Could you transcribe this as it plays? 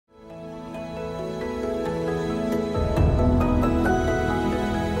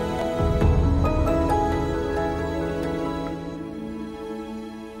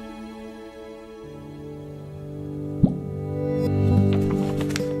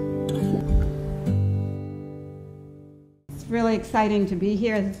really exciting to be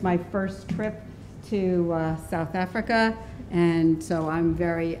here. This is my first trip to South Africa, and so I'm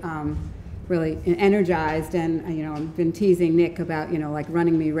very really energized, and I've been teasing Nick about like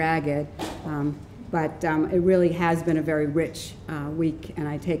running me ragged, but it really has been a very rich week, and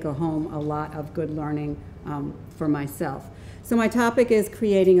I take home a lot of good learning for myself. So my topic is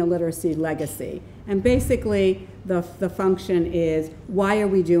creating a literacy legacy, and basically the function is, why are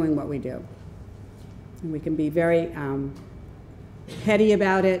we doing what we do? And we can be very heady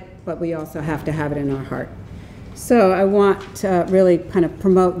about it, but we also have to have it in our heart. So I want to really kind of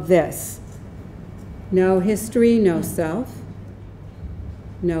promote this. No history, no self.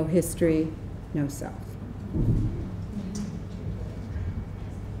 No history, no self.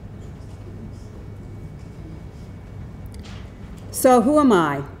 So who am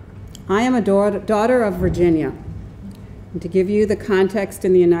I? I am a daughter of Virginia. And to give you the context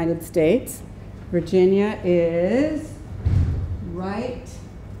in the United States, Virginia is right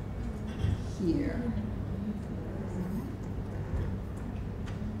here.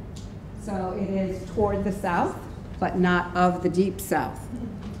 So it is toward the south, but not of the deep south.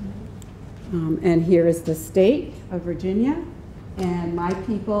 And here is the state of Virginia, and my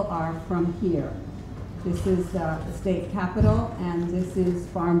people are from here. This is the state capital, and this is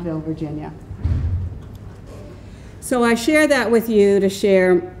Farmville, Virginia. So I share that with you to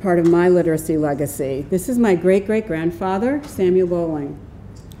share part of my literacy legacy. This is my great-great-grandfather, Samuel Bowling.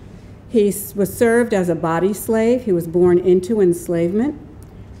 He was served as a body slave. He was born into enslavement.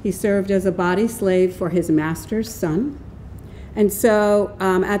 He served as a body slave for his master's son. And so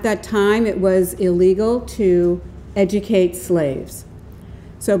at that time, it was illegal to educate slaves.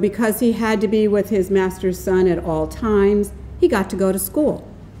 So because he had to be with his master's son at all times, he got to go to school.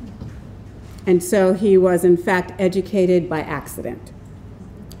 And so he was, in fact, educated by accident.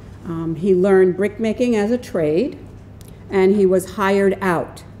 He learned brickmaking as a trade, and he was hired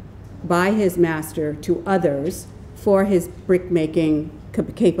out by his master to others for his brickmaking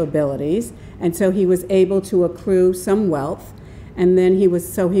capabilities. And so he was able to accrue some wealth, and then he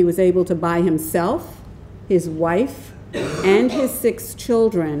was able to buy himself, his wife, and his 6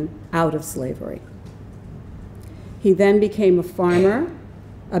 children out of slavery. He then became a farmer,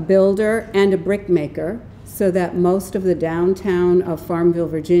 a builder, and a brickmaker, so that most of the downtown of Farmville,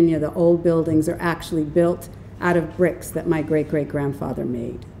 Virginia, the old buildings, are actually built out of bricks that my great-great-grandfather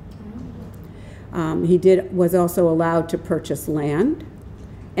made. He was also allowed to purchase land,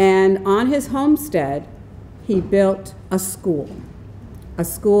 and on his homestead, he built a school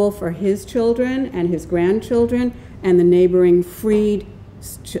for his children and his grandchildren and the neighboring freed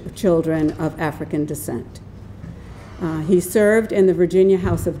children of African descent. He served in the Virginia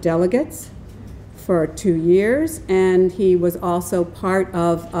House of Delegates for 2 years, and he was also part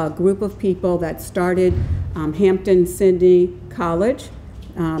of a group of people that started Hampton-Sydney College,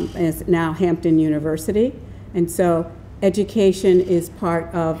 is now Hampton University. And so education is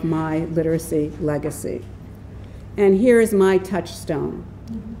part of my literacy legacy. And here is my touchstone.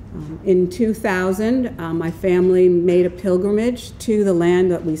 In 2000, my family made a pilgrimage to the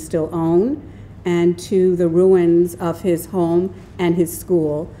land that we still own and to the ruins of his home and his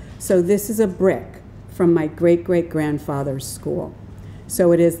school. So this is a brick from my great-great-grandfather's school.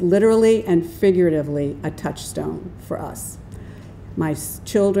 So it is literally and figuratively a touchstone for us. My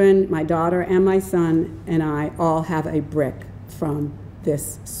children, my daughter and my son and I all have a brick from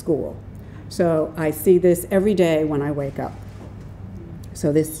this school. So I see this every day when I wake up.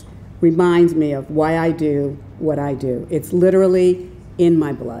 So this reminds me of why I do what I do. It's literally in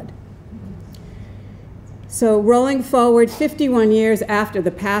my blood. So rolling forward 51 years after the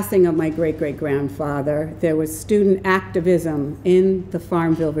passing of my great-great-grandfather, there was student activism in the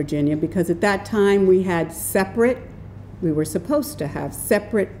Farmville, Virginia, because at that time we were supposed to have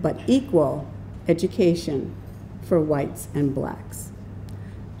separate but equal education for whites and blacks.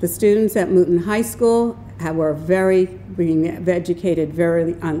 The students at Mooton High School were being educated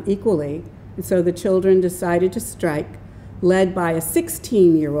very unequally, and so the children decided to strike, led by a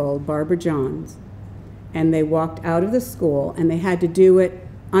 16-year-old Barbara Johns. And they walked out of the school, and they had to do it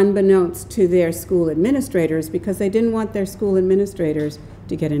unbeknownst to their school administrators because they didn't want their school administrators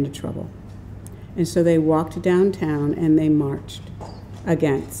to get into trouble. And so they walked downtown and they marched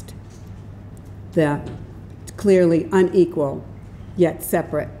against the clearly unequal yet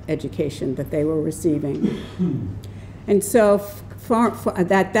separate education that they were receiving. And so at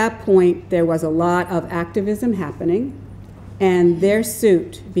that point, there was a lot of activism happening, and their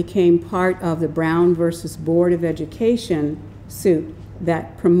suit became part of the Brown versus Board of Education suit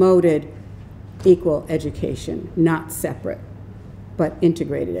that promoted equal education, not separate, but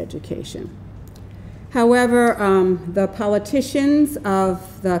integrated education. However, the politicians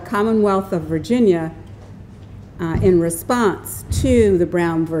of the Commonwealth of Virginia, in response to the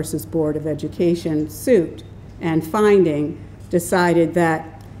Brown versus Board of Education suit and finding, decided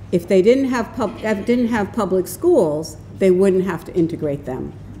that if they didn't have public schools, they wouldn't have to integrate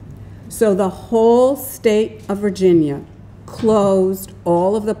them. So the whole state of Virginia closed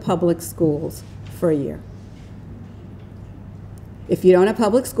all of the public schools for a year. If you don't have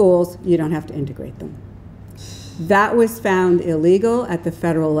public schools, you don't have to integrate them. That was found illegal at the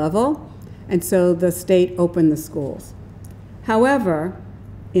federal level, and so the state opened the schools. However,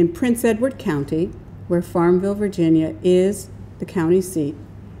 in Prince Edward County, where Farmville, Virginia is the county seat,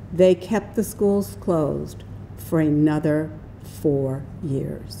 they kept the schools closed for another 4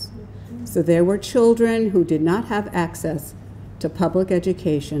 years. So there were children who did not have access to public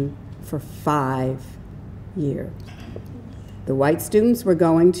education for 5 years. The white students were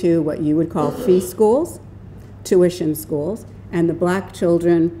going to what you would call fee schools, tuition schools, and the black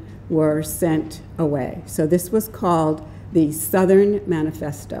children were sent away. So this was called the Southern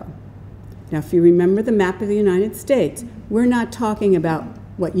Manifesto. Now, if you remember the map of the United States, we're not talking about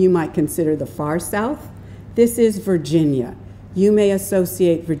what you might consider the far south. This is Virginia. You may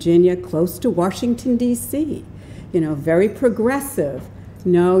associate Virginia close to Washington, D.C., very progressive.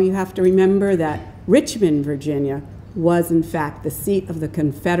 No, you have to remember that Richmond, Virginia, was in fact the seat of the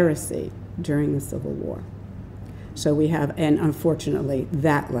Confederacy during the Civil War. So we have, and unfortunately,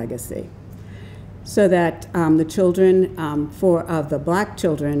 that legacy. So that the children, of the black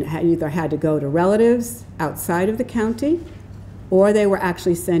children, either had to go to relatives outside of the county, or they were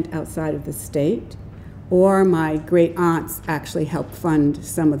actually sent outside of the state, or my great aunts actually helped fund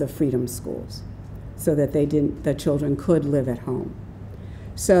some of the freedom schools so that the children could live at home.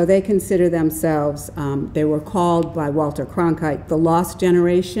 So they consider themselves, they were called by Walter Cronkite the lost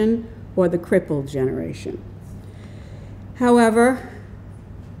generation or the crippled generation. However,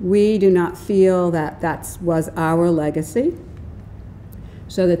 we do not feel that that was our legacy,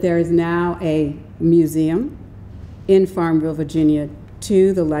 so that there is now a museum in Farmville, Virginia,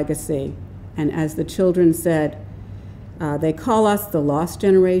 to the legacy. And as the children said, they call us the lost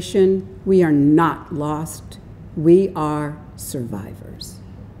generation. We are not lost. We are survivors.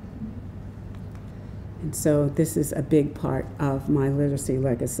 And so this is a big part of my literacy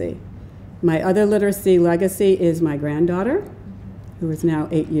legacy. My other literacy legacy is my granddaughter, who is now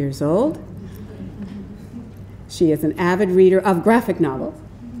 8 years old. She is an avid reader of graphic novels,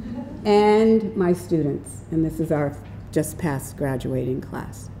 and my students, and this is our just past graduating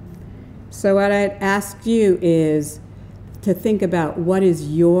class. So what I'd ask you is to think about what is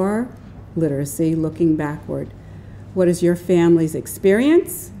your literacy looking backward. What is your family's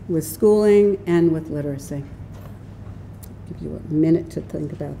experience with schooling and with literacy? I'll give you a minute to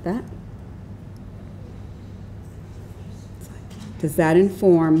think about that. Does that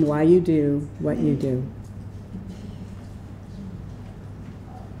inform why you do what you do?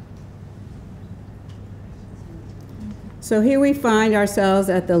 So here we find ourselves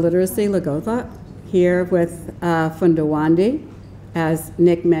at the Literacy Lekgotla, here with Funda Wande. As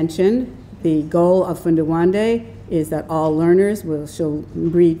Nick mentioned, the goal of Funda Wande is that all learners shall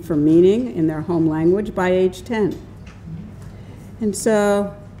read for meaning in their home language by age 10. And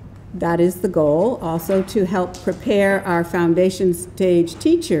so that is the goal, also to help prepare our foundation stage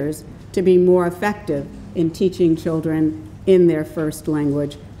teachers to be more effective in teaching children in their first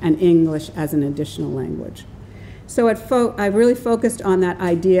language and English as an additional language. So I really focused on that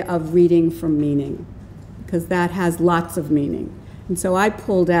idea of reading for meaning, because that has lots of meaning. And so I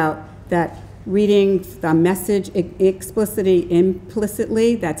pulled out that reading the message explicitly,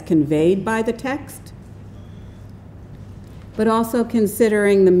 implicitly, that's conveyed by the text, but also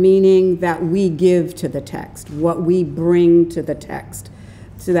considering the meaning that we give to the text, what we bring to the text,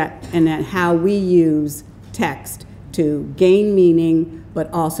 so that, and then how we use text to gain meaning, but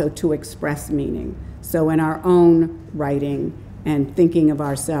also to express meaning. So in our own writing and thinking of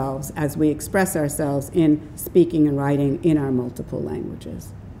ourselves as we express ourselves in speaking and writing in our multiple languages.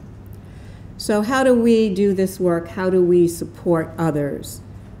 So how do we do this work? How do we support others?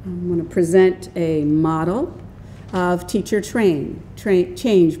 I'm going to present a model of teacher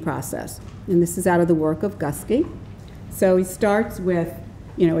change process. And this is out of the work of Gusky. So he starts with,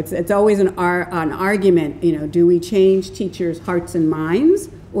 it's always an argument, do we change teachers' hearts and minds,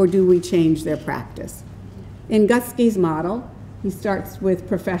 or do we change their practice? In Gusky's model, he starts with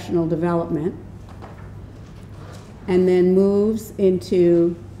professional development and then moves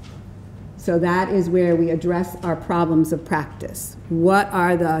into, so that is where we address our problems of practice. What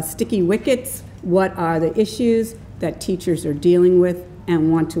are the sticky wickets? What are the issues that teachers are dealing with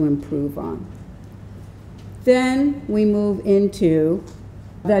and want to improve on? Then we move into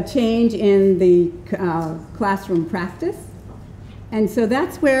the change in the classroom practice. And so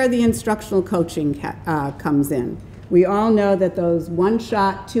that's where the instructional coaching comes in. We all know that those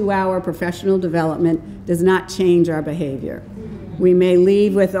one-shot, 2-hour professional development does not change our behavior. We may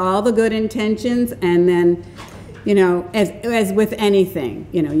leave with all the good intentions, and then, you know, as with anything,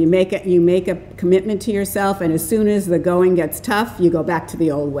 you know, you make a commitment to yourself, and as soon as the going gets tough, you go back to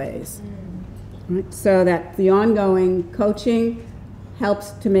the old ways. Right? So that the ongoing coaching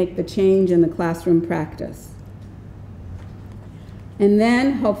helps to make the change in the classroom practice. And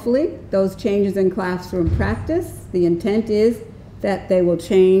then, hopefully, those changes in classroom practice, the intent is that they will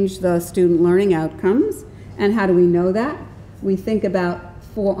change the student learning outcomes. And how do we know that? We think about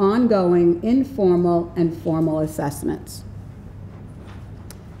for ongoing informal and formal assessments.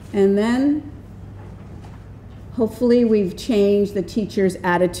 And then, hopefully, we've changed the teachers'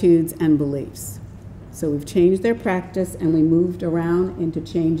 attitudes and beliefs. So we've changed their practice, and we moved around into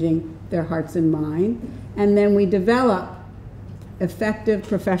changing their hearts and mind. And then we develop effective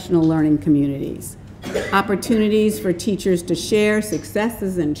professional learning communities, opportunities for teachers to share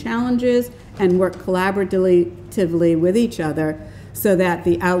successes and challenges and work collaboratively with each other so that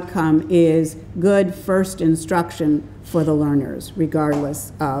the outcome is good first instruction for the learners,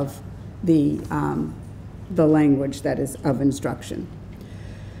 regardless of the language that is of instruction.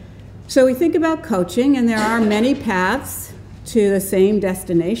 So we think about coaching, and there are many paths to the same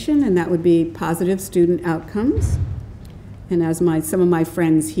destination, and that would be positive student outcomes. And as some of my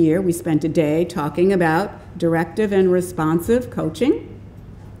friends here, we spent a day talking about directive and responsive coaching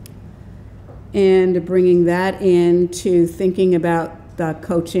and bringing that into thinking about the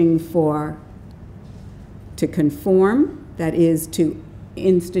coaching to conform, that is to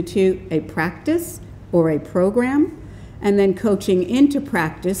institute a practice or a program, and then coaching into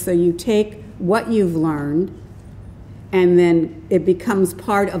practice, so you take what you've learned and then it becomes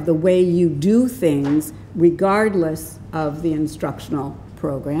part of the way you do things regardless of the instructional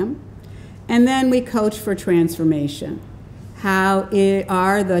program. And then we coach for transformation. How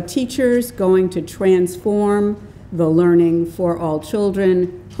are the teachers going to transform the learning for all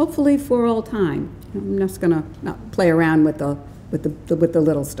children, hopefully for all time? I'm just going to not play around with the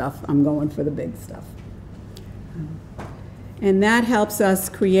little stuff. I'm going for the big stuff. And that helps us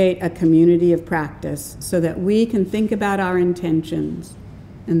create a community of practice so that we can think about our intentions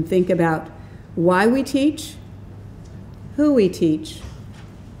and think about why we teach, who we teach,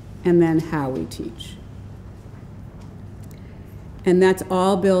 and then how we teach. And that's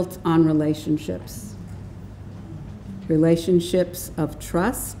all built on relationships. Relationships of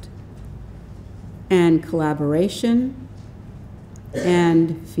trust and collaboration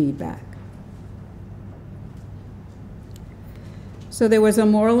and feedback. So there was a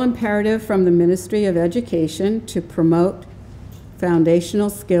moral imperative from the Ministry of Education to promote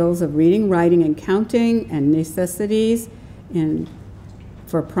foundational skills of reading, writing, and counting, and necessities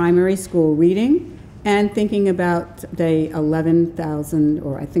for primary school reading, and thinking about the 11,000,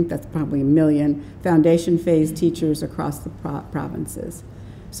 or I think that's probably 1 million, foundation phase teachers across the provinces.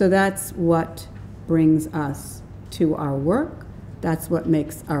 So that's what brings us to our work. That's what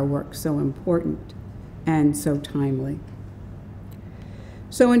makes our work so important and so timely.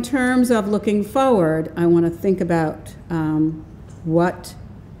 So in terms of looking forward, I want to think about what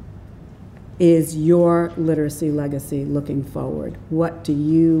is your literacy legacy looking forward? What do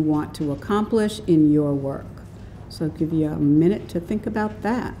you want to accomplish in your work? So I'll give you a minute to think about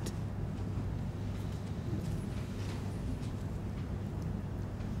that.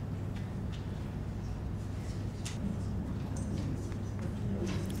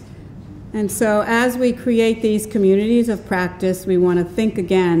 And so as we create these communities of practice, we want to think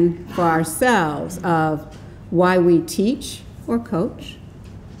again for ourselves of why we teach or coach,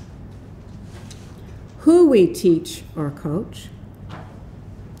 who we teach or coach,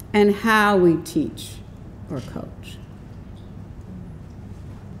 and how we teach or coach.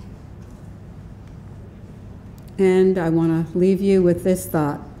 And I want to leave you with this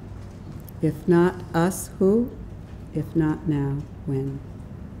thought: if not us, who? If not now, when?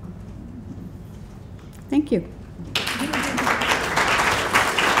 Thank you.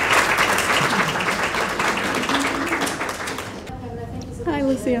 Hi,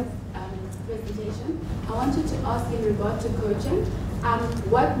 Lucia. Presentation. I wanted to ask in regard to coaching,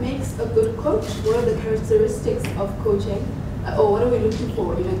 what makes a good coach? What are the characteristics of coaching? Or what are we looking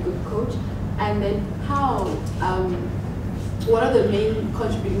for in a good coach? And then how, what are the main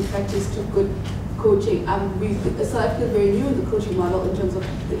contributing factors to good coaching? So I feel very new in the coaching model in terms of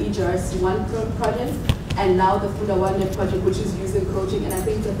the EGRC1 project. and now the Wande project, which is using coaching, and I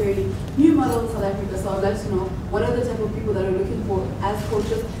think it's a very new model in South Africa. So I'd like to know what are the type of people that are looking for as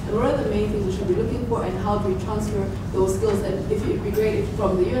coaches, and what are the main things we should be looking for, and how do we transfer those skills? And if it'd be great if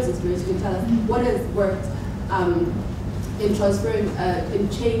from the US experience you can tell us what has worked in transferring, in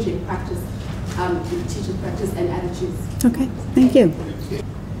changing practice, in teaching practice and attitudes. Okay, thank you.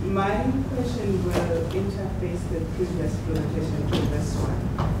 My question will interface the previous presentation to this one.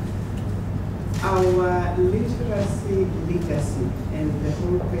 Our literacy legacy and the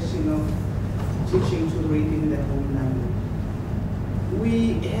whole question of teaching to read in the home language.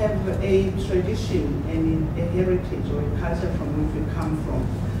 We have a tradition and a heritage or a culture from which we come from,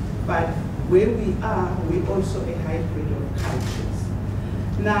 but where we are, we also a hybrid of cultures.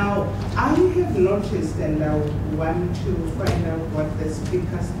 Now, I have noticed, and I want to find out what the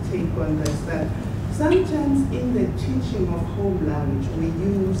speakers take on this, that sometimes in the teaching of home language, we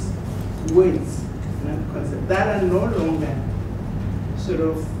use words, not concepts, that are no longer sort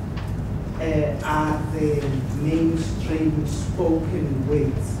of are the mainstream spoken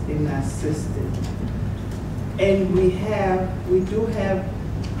words in our system. And we do have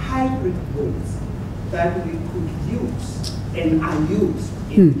hybrid words that we could use and are used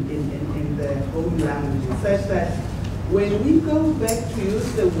in the home language, such that when we go back to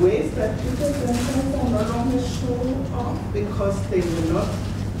use the words that people themselves are no longer sure of because they were not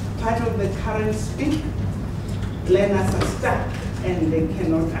part of the current speak, learners are stuck and they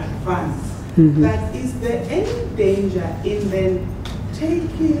cannot advance. That is there any danger in then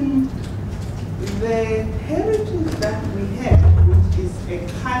taking the heritage that we have, which is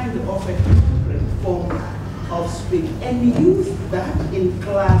a kind of a different form of speak, and use that in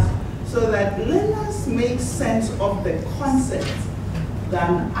class so that learners make sense of the concepts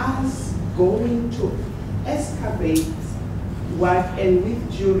than us going to excavate what, and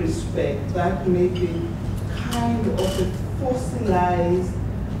with due respect, that may be kind of a fossilized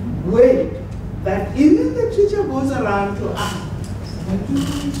word that even the teacher goes around to ask, what do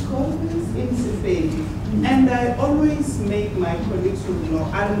we call this? Insipid. And I always make my colleagues who know,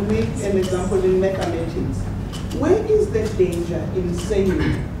 I'll make an example in mathematics. Where is the danger in saying,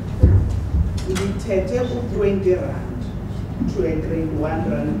 we take 20 rand to a grade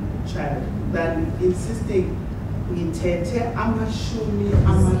 1 rand child than insisting we take amashumi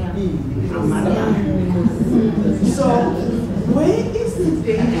amabili amarand. So where is the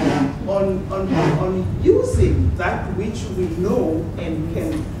danger on using that which we know and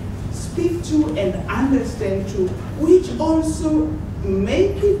can speak to and understand to, which also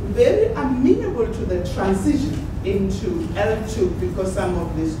make it very amenable to the transition into L2, because some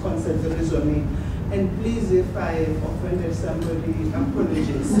of these concepts resonate. And please, if I offended somebody,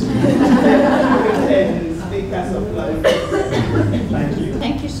 apologies. And speakers of life. Thank you.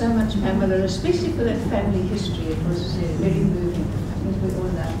 Thank you so much, Pamela, especially for that family history. It was very moving. I think we all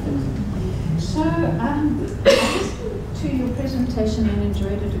loved it. So, I listened to your presentation and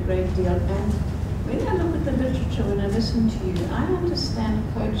enjoyed it a great deal. And when I look at the literature, when I listen to you, I understand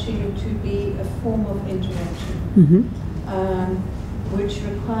coaching to be a form of interaction, which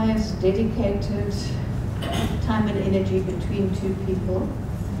requires dedicated time and energy between two people.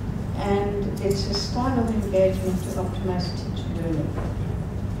 And it's a style of engagement to optimize teacher learning.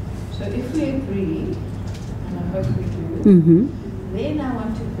 So if we agree, and I hope we do, then I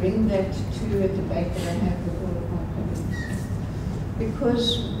want to bring that to a debate that I have with all of my colleagues. Because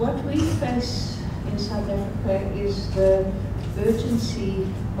what we face in South Africa is the urgency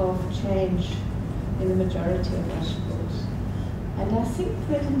of change in the majority of our schools. And I think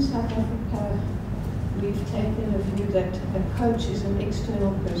that in South Africa, we've taken a view that a coach is an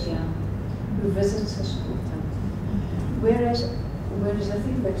external person who visits a school. Whereas I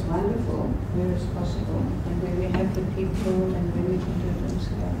think that's wonderful, where it's possible, and where we have the people and where we can do it in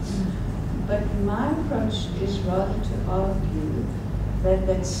scale. But my approach is rather to argue that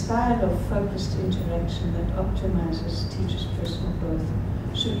that style of focused interaction that optimizes teachers' personal growth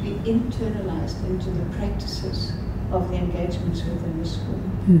should be internalized into the practices of the engagements within the school,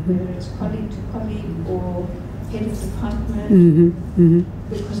 whether it's colleague to colleague or head of department,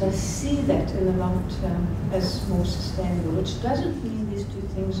 because I see that in the long term as more sustainable, which doesn't mean these two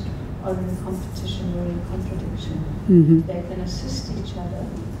things are in competition or in contradiction. They can assist each other.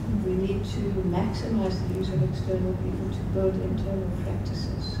 We need to maximize the use of external people to build internal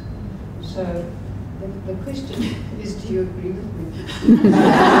practices. So the question is, do you agree with me?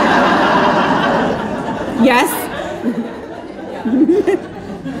 Yes.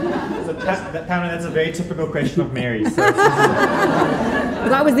 Pamela, that's a very typical question of Mary. So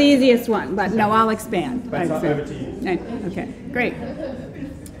That was the easiest one, but no, I'll expand. Over to you. Okay, great.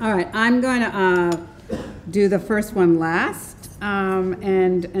 All right, I'm going to do the first one last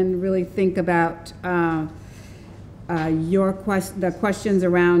and really think about the questions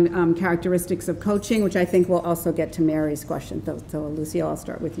around characteristics of coaching, which I think will also get to Mary's question. So Lucille, I'll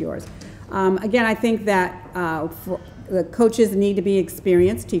start with yours. Again, I think that the coaches need to be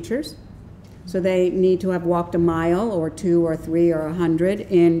experienced teachers. So they need to have walked a mile or 2 or 3 or 100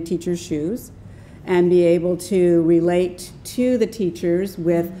 in teachers' shoes and be able to relate to the teachers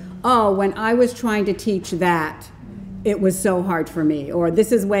with, oh, when I was trying to teach that, it was so hard for me, or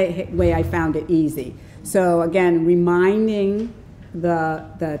this is way I found it easy. So again, reminding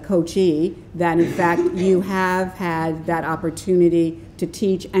the coachee that in fact you have had that opportunity to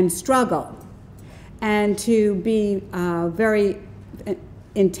teach and struggle, and to be very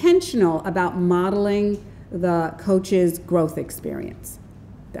intentional about modeling the coach's growth experience.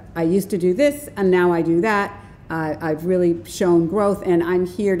 I used to do this and now I do that. I've really shown growth, and I'm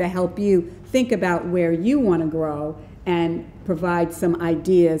here to help you think about where you want to grow and provide some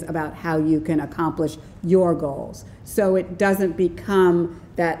ideas about how you can accomplish your goals. So it doesn't become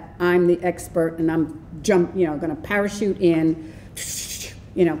that I'm the expert and I'm going to parachute in,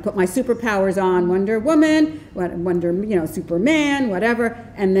 put my superpowers on, Wonder Woman, Superman, whatever,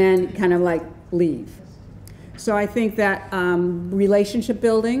 and then kind of like leave. So I think that relationship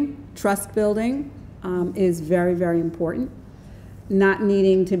building, trust building is very, very important. Not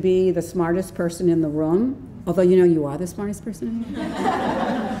needing to be the smartest person in the room, although you are the smartest person in the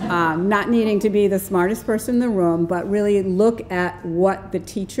room. Not needing to be the smartest person in the room, but really look at what the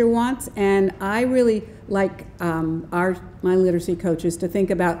teacher wants. And I really like my literacy coaches to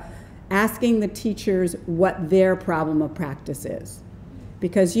think about asking the teachers what their problem of practice is.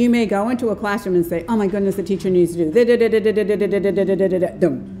 Because you may go into a classroom and say, oh my goodness, the teacher needs to do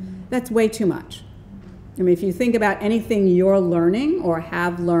that's way too much. I mean, if you think about anything you're learning or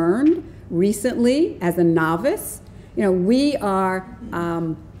have learned recently as a novice, we are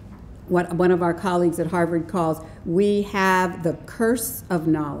what one of our colleagues at Harvard calls, we have the curse of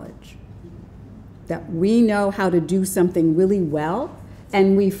knowledge. That we know how to do something really well,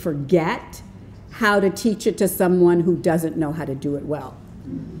 and we forget how to teach it to someone who doesn't know how to do it well.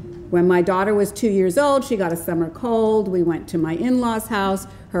 When my daughter was 2 years old, she got a summer cold. We went to my in-laws' house.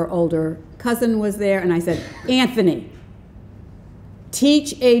 Her older cousin was there, and I said, Anthony,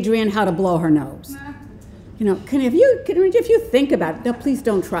 teach Adrian how to blow her nose. If you think about it, no, please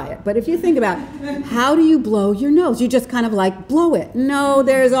don't try it, but if you think about how do you blow your nose? You just kind of like blow it. No,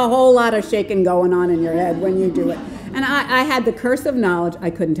 there's a whole lot of shaking going on in your head when you do it. And I had the curse of knowledge. I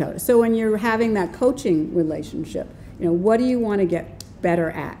couldn't tell it. So when you're having that coaching relationship, what do you want to get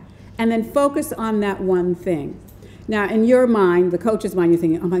better at? And then focus on that one thing. Now, in your mind, the coach's mind, you're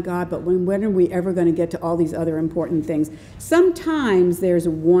thinking, oh my God, but when are we ever going to get to all these other important things? Sometimes there's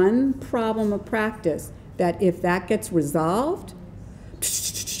one problem of practice that if that gets resolved,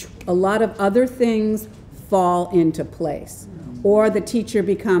 a lot of other things fall into place. Or the teacher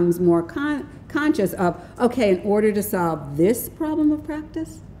becomes more conscious of, okay, in order to solve this problem of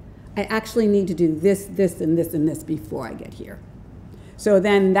practice, I actually need to do this, this, and this, and this before I get here. So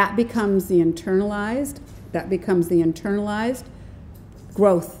then that becomes the internalized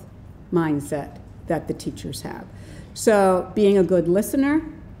growth mindset that the teachers have. So being a good listener,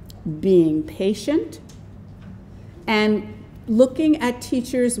 being patient, and looking at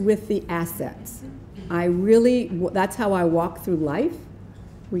teachers with the assets. That's how I walk through life,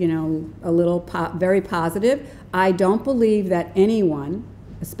 very positive. I don't believe that anyone,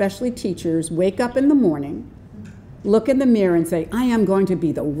 especially teachers, wake up in the morning, look in the mirror and say, I am going to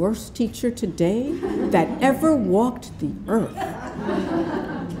be the worst teacher today that ever walked the earth.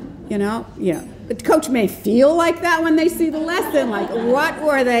 The coach may feel like that when they see the lesson, like, what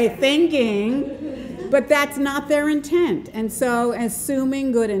were they thinking? But that's not their intent. And so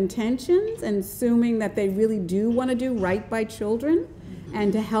assuming good intentions and assuming that they really do want to do right by children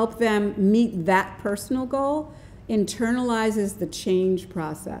and to help them meet that personal goal internalizes the change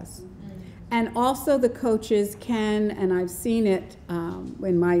process. And also the coaches can, and I've seen it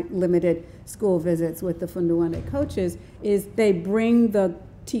in my limited school visits with the Funda Wande coaches, is they bring the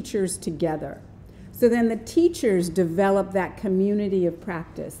teachers together. So then the teachers develop that community of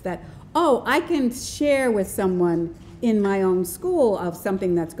practice that, oh, I can share with someone in my own school of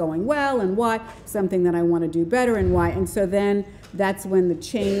something that's going well and why, something that I want to do better and why. And so then that's when the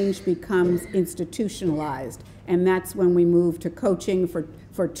change becomes institutionalized. And that's when we move to coaching for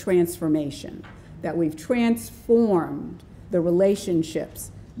transformation, that we've transformed the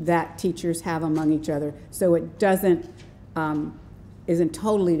relationships that teachers have among each other so it isn't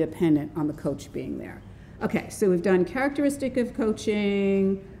totally dependent on the coach being there. Okay, so we've done characteristic of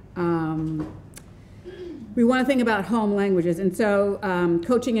coaching, We want to think about home languages. And so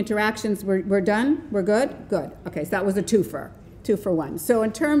coaching interactions, we're done? We're good? Good. Okay, so that was a twofer. 2 for 1. So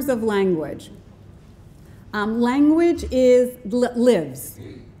in terms of language, language lives.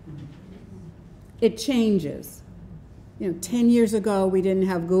 It changes. 10 years ago we didn't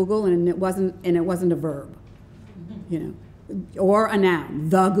have Google, and it wasn't a verb, or a noun.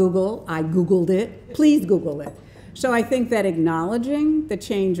 The Google, I Googled it, please Google it. So I think that acknowledging the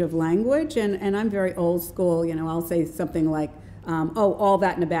change of language, and I'm very old school, I'll say something like, oh, all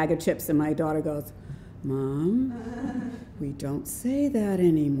that in a bag of chips, and my daughter goes, Mom, we don't say that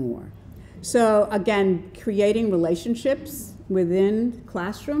anymore. So again, creating relationships within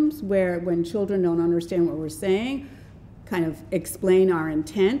classrooms where when children don't understand what we're saying, kind of explain our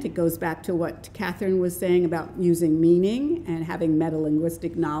intent. It goes back to what Catherine was saying about using meaning and having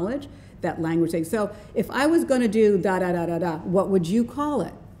metalinguistic knowledge, that language thing. So if I was going to do da-da-da-da-da, what would you call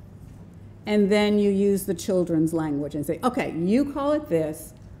it? And then you use the children's language and say, okay, you call it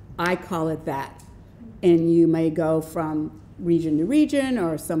this, I call it that. And you may go from region to region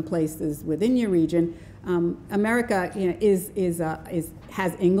or some places within your region. America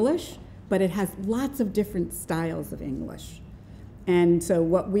has English, but it has lots of different styles of English. And so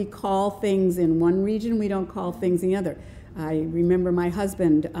what we call things in one region, we don't call things in the other. I remember my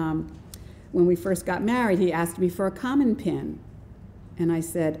husband, when we first got married, he asked me for a common pin. And I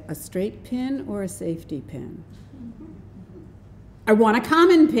said, a straight pin or a safety pin? I want a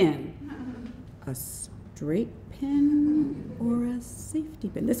common pin. A straight pin or a safety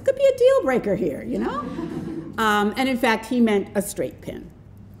pin? This could be a deal breaker here, And in fact, he meant a straight pin.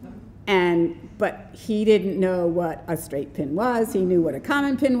 But he didn't know what a straight pin was. He knew what a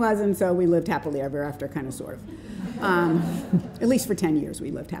common pin was, and so we lived happily ever after, kind of, sort of. At least for 10 years, we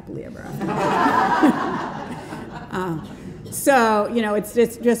lived happily ever after. So, it's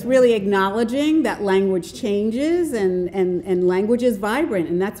just really acknowledging that language changes and language is vibrant,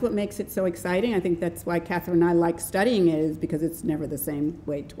 and that's what makes it so exciting. I think that's why Catherine and I like studying it, is because it's never the same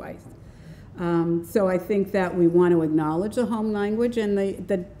way twice. So I think that we want to acknowledge the home language, and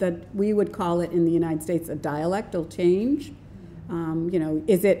we would call it in the United States a dialectal change.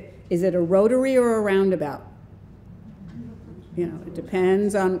 Is it a rotary or a roundabout? It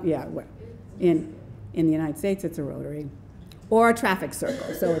depends on, in the United States it's a rotary. Or a traffic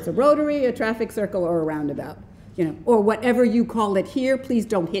circle. So it's a rotary, a traffic circle, or a roundabout. Or whatever you call it here, please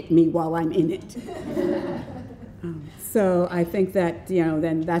don't hit me while I'm in it. So I think that,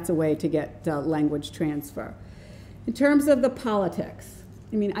 then that's a way to get language transfer. In terms of the politics,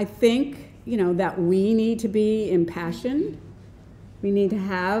 I think, that we need to be impassioned. We need to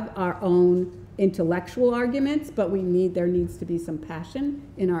have our own intellectual arguments, but there needs to be some passion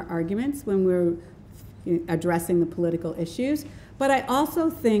in our arguments when we're addressing the political issues. But I also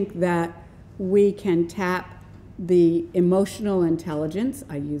think that we can tap the emotional intelligence,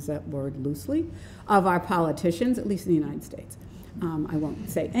 I use that word loosely, of our politicians, at least in the United States. I won't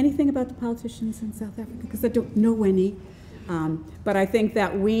say anything about the politicians in South Africa because I don't know any. But I think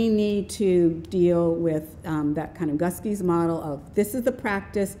that we need to deal with that kind of Guskey's model of this is the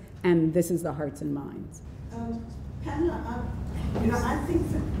practice and this is the hearts and minds. Pamela, I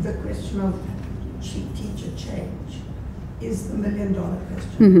think that the question of teacher change is the million-dollar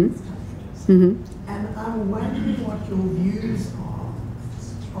question in this country. And I'm wondering what your views are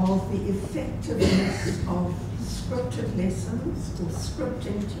of the effectiveness of scripted lessons or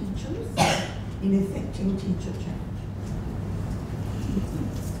scripting teachers in effecting teacher change.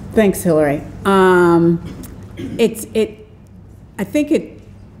 Thanks, Hillary. I think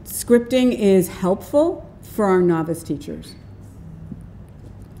scripting is helpful for our novice teachers.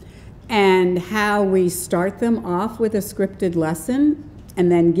 And how we start them off with a scripted lesson and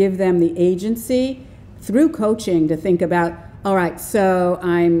then give them the agency through coaching to think about, all right, so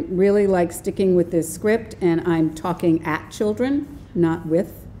I'm really sticking with this script and I'm talking at children, not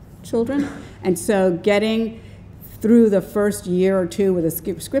with children. And so getting through the first year or two with a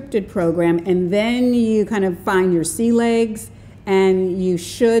scripted program, and then you kind of find your sea legs, and you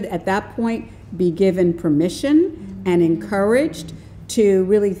should at that point be given permission and encouraged to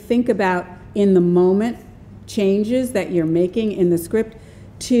really think about in the moment changes that you're making in the script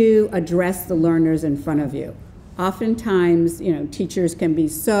to address the learners in front of you. Oftentimes, teachers can be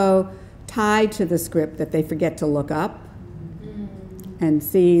so tied to the script that they forget to look up and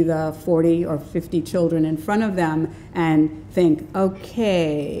see the 40 or 50 children in front of them and think,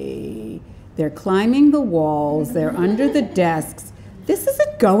 okay, they're climbing the walls, they're under the desks. This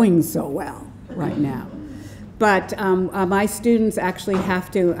isn't going so well right now. But my students actually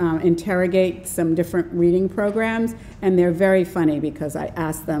have to interrogate some different reading programs, and they're very funny because I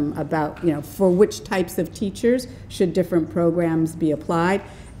ask them about, for which types of teachers should different programs be applied,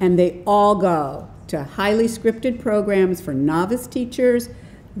 and they all go to highly scripted programs for novice teachers,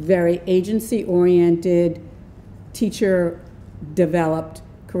 very agency-oriented, teacher-developed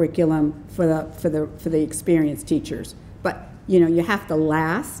curriculum for the experienced teachers. But you have to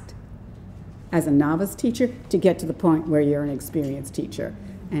last as a novice teacher to get to the point where you're an experienced teacher.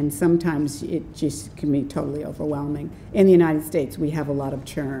 And sometimes it just can be totally overwhelming. In the United States, we have a lot of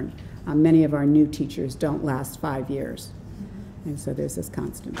churn. Many of our new teachers don't last 5 years. And so there's this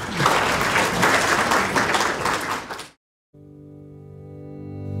constant.